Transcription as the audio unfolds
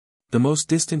The most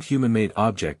distant human-made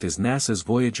object is NASA's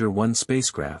Voyager 1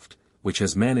 spacecraft, which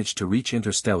has managed to reach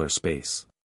interstellar space.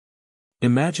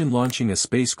 Imagine launching a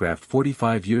spacecraft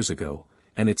 45 years ago,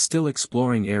 and it's still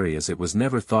exploring areas it was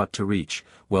never thought to reach,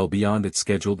 well beyond its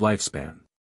scheduled lifespan.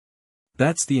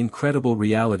 That's the incredible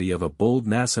reality of a bold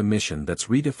NASA mission that's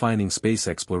redefining space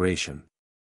exploration.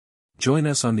 Join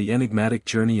us on the enigmatic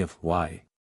journey of why.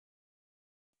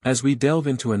 As we delve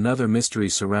into another mystery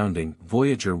surrounding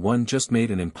Voyager 1 just made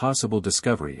an impossible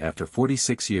discovery after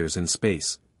 46 years in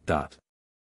space. But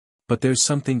there's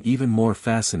something even more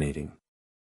fascinating.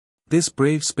 This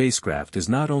brave spacecraft is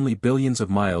not only billions of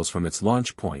miles from its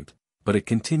launch point, but it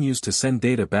continues to send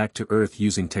data back to Earth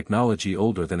using technology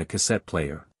older than a cassette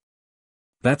player.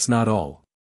 That's not all.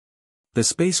 The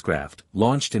spacecraft,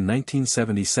 launched in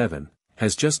 1977,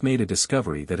 has just made a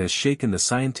discovery that has shaken the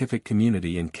scientific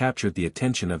community and captured the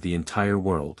attention of the entire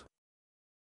world.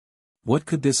 What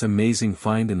could this amazing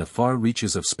find in the far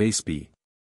reaches of space be?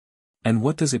 And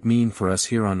what does it mean for us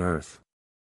here on Earth?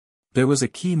 There was a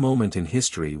key moment in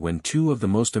history when two of the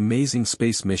most amazing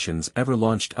space missions ever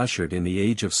launched ushered in the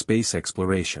age of space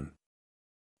exploration.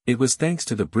 It was thanks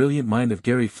to the brilliant mind of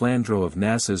Gary Flandreau of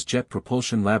NASA's Jet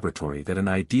Propulsion Laboratory that an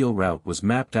ideal route was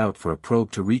mapped out for a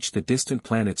probe to reach the distant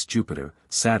planets Jupiter,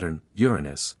 Saturn,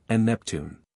 Uranus, and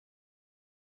Neptune.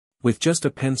 With just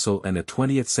a pencil and a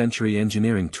 20th-century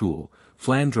engineering tool,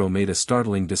 Flandreau made a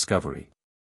startling discovery.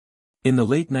 In the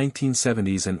late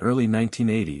 1970s and early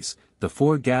 1980s, the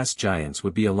four gas giants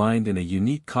would be aligned in a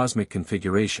unique cosmic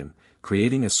configuration,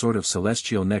 creating a sort of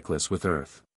celestial necklace with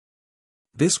Earth.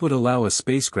 This would allow a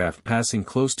spacecraft passing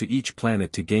close to each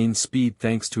planet to gain speed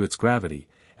thanks to its gravity,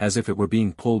 as if it were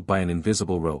being pulled by an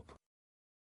invisible rope.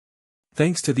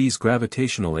 Thanks to these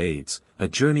gravitational aids, a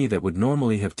journey that would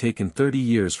normally have taken 30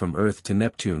 years from Earth to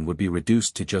Neptune would be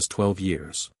reduced to just 12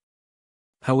 years.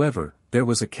 However, there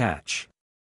was a catch.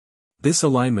 This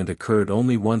alignment occurred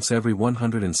only once every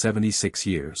 176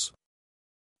 years.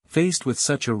 Faced with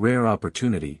such a rare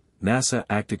opportunity, NASA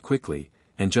acted quickly,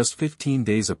 and just 15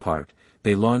 days apart,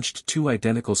 they launched two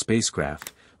identical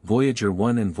spacecraft, Voyager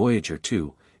 1 and Voyager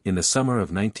 2, in the summer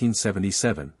of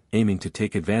 1977, aiming to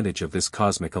take advantage of this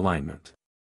cosmic alignment.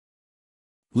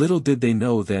 Little did they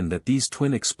know then that these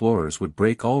twin explorers would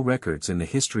break all records in the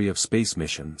history of space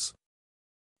missions.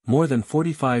 More than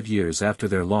 45 years after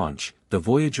their launch, the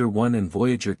Voyager 1 and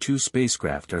Voyager 2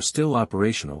 spacecraft are still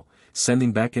operational,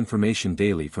 sending back information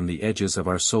daily from the edges of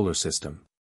our solar system.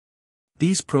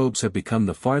 These probes have become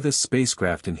the farthest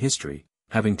spacecraft in history,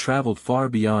 having traveled far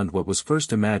beyond what was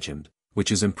first imagined,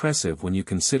 which is impressive when you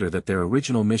consider that their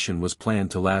original mission was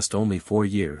planned to last only 4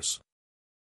 years.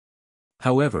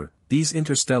 However, these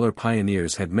interstellar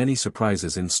pioneers had many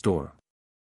surprises in store.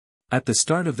 At the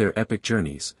start of their epic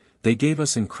journeys, they gave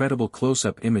us incredible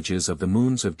close-up images of the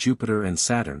moons of Jupiter and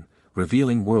Saturn,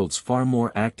 revealing worlds far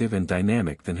more active and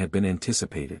dynamic than had been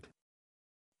anticipated.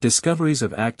 Discoveries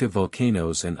of active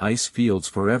volcanoes and ice fields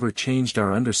forever changed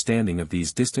our understanding of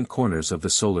these distant corners of the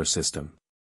solar system.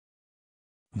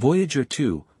 Voyager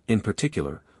 2, in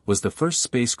particular, was the first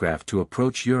spacecraft to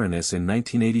approach Uranus in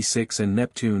 1986 and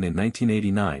Neptune in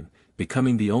 1989,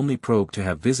 becoming the only probe to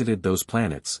have visited those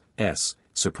planets,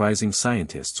 surprising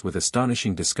scientists with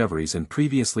astonishing discoveries in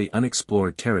previously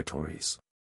unexplored territories.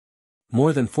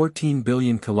 More than 14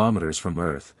 billion kilometers from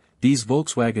Earth, these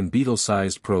Volkswagen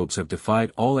Beetle-sized probes have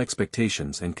defied all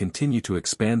expectations and continue to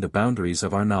expand the boundaries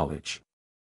of our knowledge.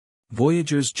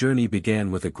 Voyager's journey began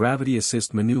with a gravity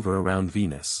assist maneuver around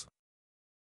Venus.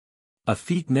 A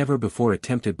feat never before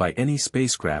attempted by any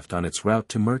spacecraft on its route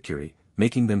to Mercury,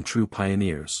 making them true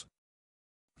pioneers.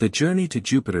 The journey to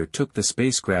Jupiter took the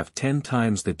spacecraft 10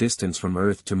 times the distance from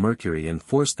Earth to Mercury and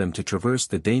forced them to traverse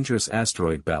the dangerous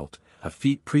asteroid belt, a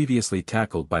feat previously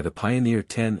tackled by the Pioneer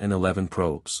 10 and 11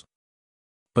 probes.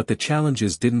 But the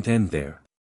challenges didn't end there.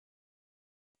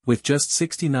 With just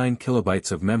 69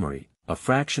 kilobytes of memory, a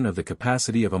fraction of the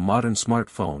capacity of a modern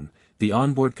smartphone, the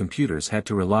onboard computers had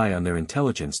to rely on their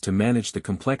intelligence to manage the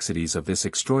complexities of this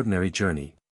extraordinary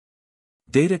journey.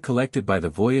 Data collected by the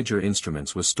Voyager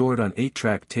instruments was stored on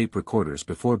 8-track tape recorders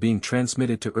before being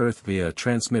transmitted to Earth via a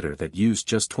transmitter that used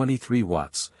just 23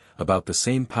 watts, about the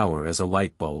same power as a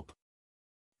light bulb.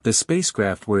 The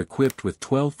spacecraft were equipped with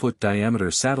 12-foot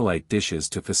diameter satellite dishes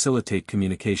to facilitate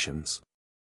communications.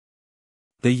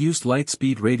 They used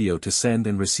light-speed radio to send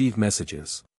and receive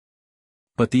messages.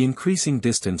 But the increasing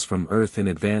distance from Earth in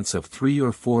advance of 3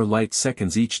 or 4 light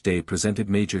seconds each day presented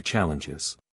major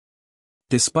challenges.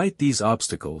 Despite these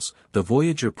obstacles, the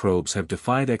Voyager probes have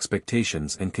defied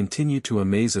expectations and continue to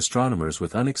amaze astronomers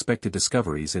with unexpected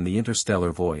discoveries in the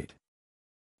interstellar void.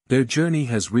 Their journey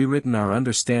has rewritten our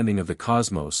understanding of the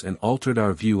cosmos and altered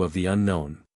our view of the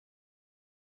unknown.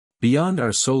 Beyond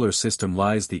our solar system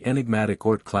lies the enigmatic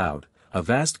Oort cloud, a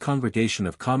vast congregation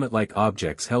of comet-like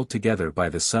objects held together by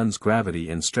the sun's gravity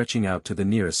and stretching out to the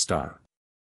nearest star.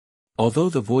 Although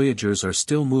the Voyagers are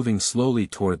still moving slowly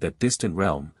toward that distant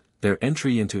realm, their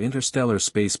entry into interstellar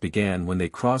space began when they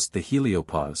crossed the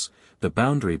heliopause, the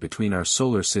boundary between our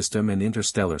solar system and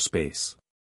interstellar space.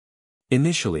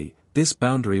 Initially, this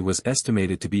boundary was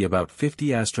estimated to be about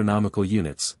 50 astronomical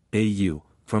units, AU,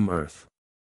 from Earth.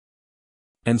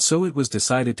 And so it was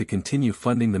decided to continue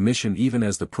funding the mission even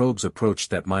as the probes approached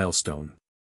that milestone.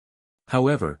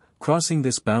 However, crossing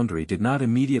this boundary did not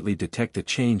immediately detect a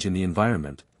change in the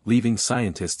environment, leaving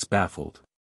scientists baffled.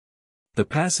 The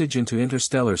passage into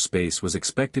interstellar space was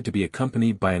expected to be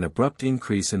accompanied by an abrupt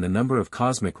increase in the number of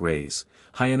cosmic rays,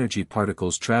 high-energy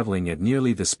particles traveling at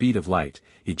nearly the speed of light,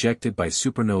 ejected by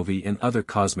supernovae and other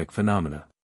cosmic phenomena.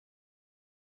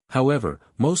 However,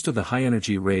 most of the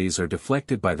high-energy rays are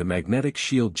deflected by the magnetic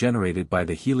shield generated by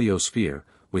the heliosphere,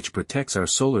 which protects our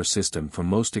solar system from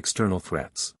most external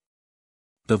threats.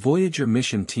 The Voyager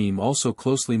mission team also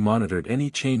closely monitored any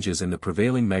changes in the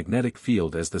prevailing magnetic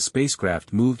field as the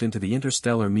spacecraft moved into the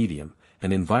interstellar medium,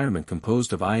 an environment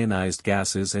composed of ionized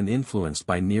gases and influenced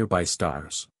by nearby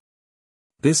stars.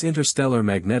 This interstellar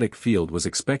magnetic field was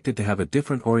expected to have a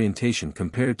different orientation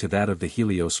compared to that of the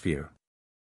heliosphere.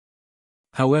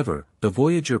 However, the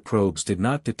Voyager probes did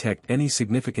not detect any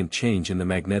significant change in the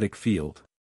magnetic field.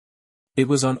 It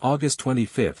was on August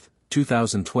 25,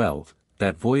 2012,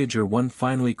 that Voyager 1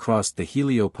 finally crossed the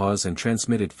heliopause and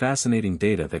transmitted fascinating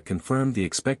data that confirmed the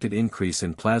expected increase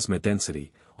in plasma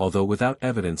density, although without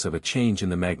evidence of a change in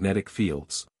the magnetic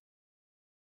fields.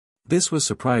 This was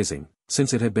surprising,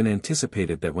 since it had been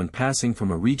anticipated that when passing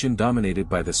from a region dominated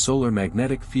by the solar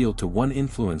magnetic field to one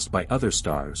influenced by other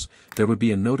stars, there would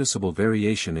be a noticeable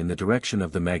variation in the direction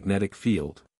of the magnetic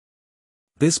field.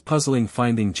 This puzzling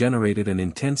finding generated an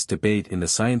intense debate in the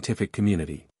scientific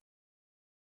community.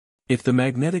 If the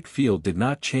magnetic field did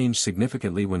not change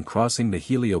significantly when crossing the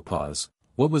heliopause,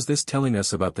 what was this telling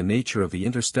us about the nature of the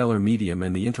interstellar medium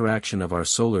and the interaction of our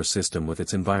solar system with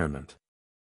its environment?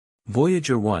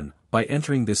 Voyager 1, by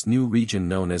entering this new region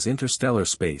known as interstellar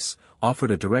space, offered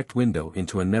a direct window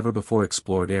into a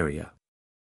never-before-explored area.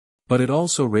 But it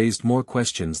also raised more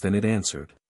questions than it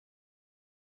answered.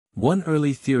 One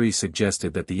early theory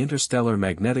suggested that the interstellar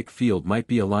magnetic field might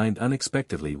be aligned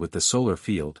unexpectedly with the solar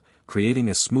field, creating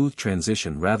a smooth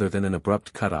transition rather than an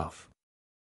abrupt cutoff.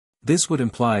 This would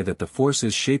imply that the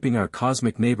forces shaping our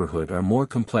cosmic neighborhood are more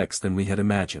complex than we had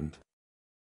imagined.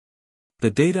 The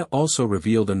data also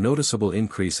revealed a noticeable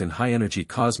increase in high-energy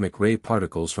cosmic ray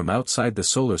particles from outside the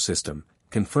solar system,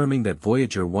 confirming that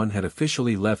Voyager 1 had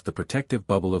officially left the protective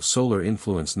bubble of solar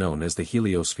influence known as the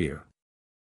heliosphere.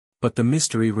 But the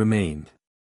mystery remained.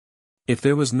 If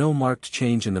there was no marked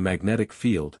change in the magnetic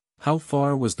field, how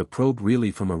far was the probe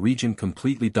really from a region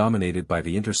completely dominated by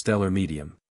the interstellar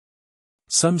medium?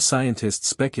 Some scientists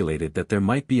speculated that there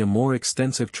might be a more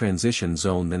extensive transition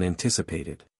zone than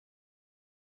anticipated.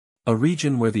 A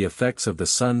region where the effects of the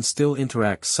sun still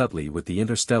interact subtly with the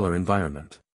interstellar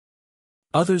environment.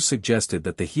 Others suggested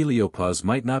that the heliopause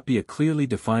might not be a clearly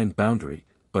defined boundary,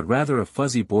 but rather a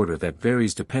fuzzy border that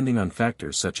varies depending on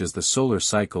factors such as the solar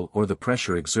cycle or the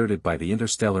pressure exerted by the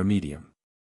interstellar medium.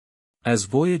 As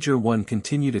Voyager 1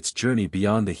 continued its journey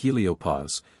beyond the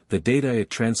heliopause, the data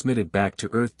it transmitted back to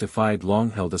Earth defied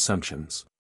long-held assumptions.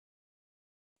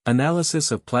 Analysis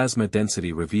of plasma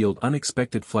density revealed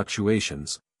unexpected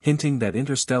fluctuations, hinting that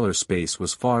interstellar space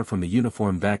was far from the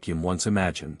uniform vacuum once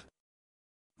imagined.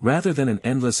 Rather than an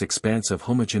endless expanse of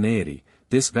homogeneity,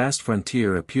 this vast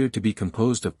frontier appeared to be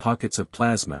composed of pockets of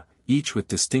plasma, each with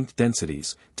distinct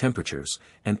densities, temperatures,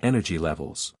 and energy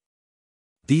levels.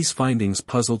 These findings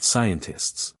puzzled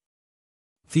scientists.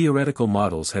 Theoretical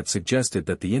models had suggested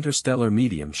that the interstellar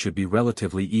medium should be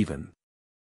relatively even.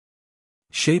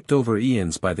 Shaped over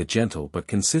eons by the gentle but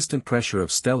consistent pressure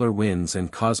of stellar winds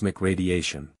and cosmic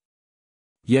radiation.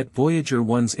 Yet Voyager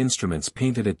 1's instruments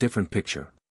painted a different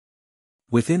picture.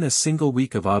 Within a single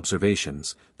week of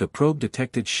observations, the probe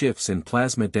detected shifts in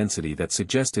plasma density that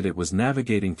suggested it was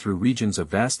navigating through regions of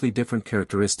vastly different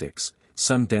characteristics,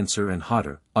 some denser and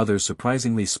hotter, others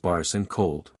surprisingly sparse and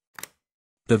cold.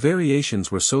 The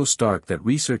variations were so stark that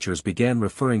researchers began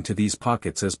referring to these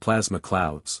pockets as plasma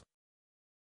clouds.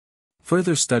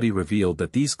 Further study revealed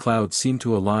that these clouds seemed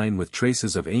to align with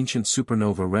traces of ancient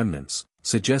supernova remnants,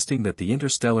 suggesting that the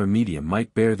interstellar medium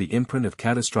might bear the imprint of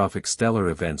catastrophic stellar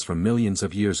events from millions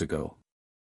of years ago.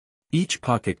 Each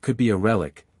pocket could be a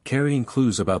relic, carrying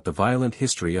clues about the violent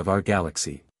history of our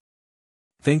galaxy.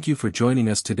 Thank you for joining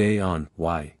us today on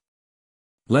Why.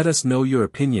 Let us know your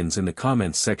opinions in the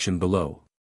comments section below.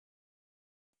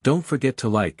 Don't forget to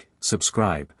like,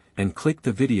 subscribe, and click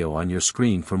the video on your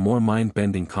screen for more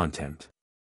mind-bending content.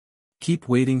 Keep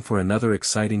waiting for another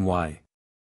exciting Why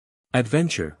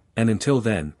adventure, and until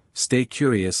then, stay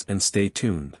curious and stay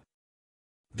tuned.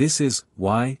 This is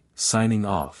Why, signing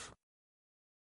off.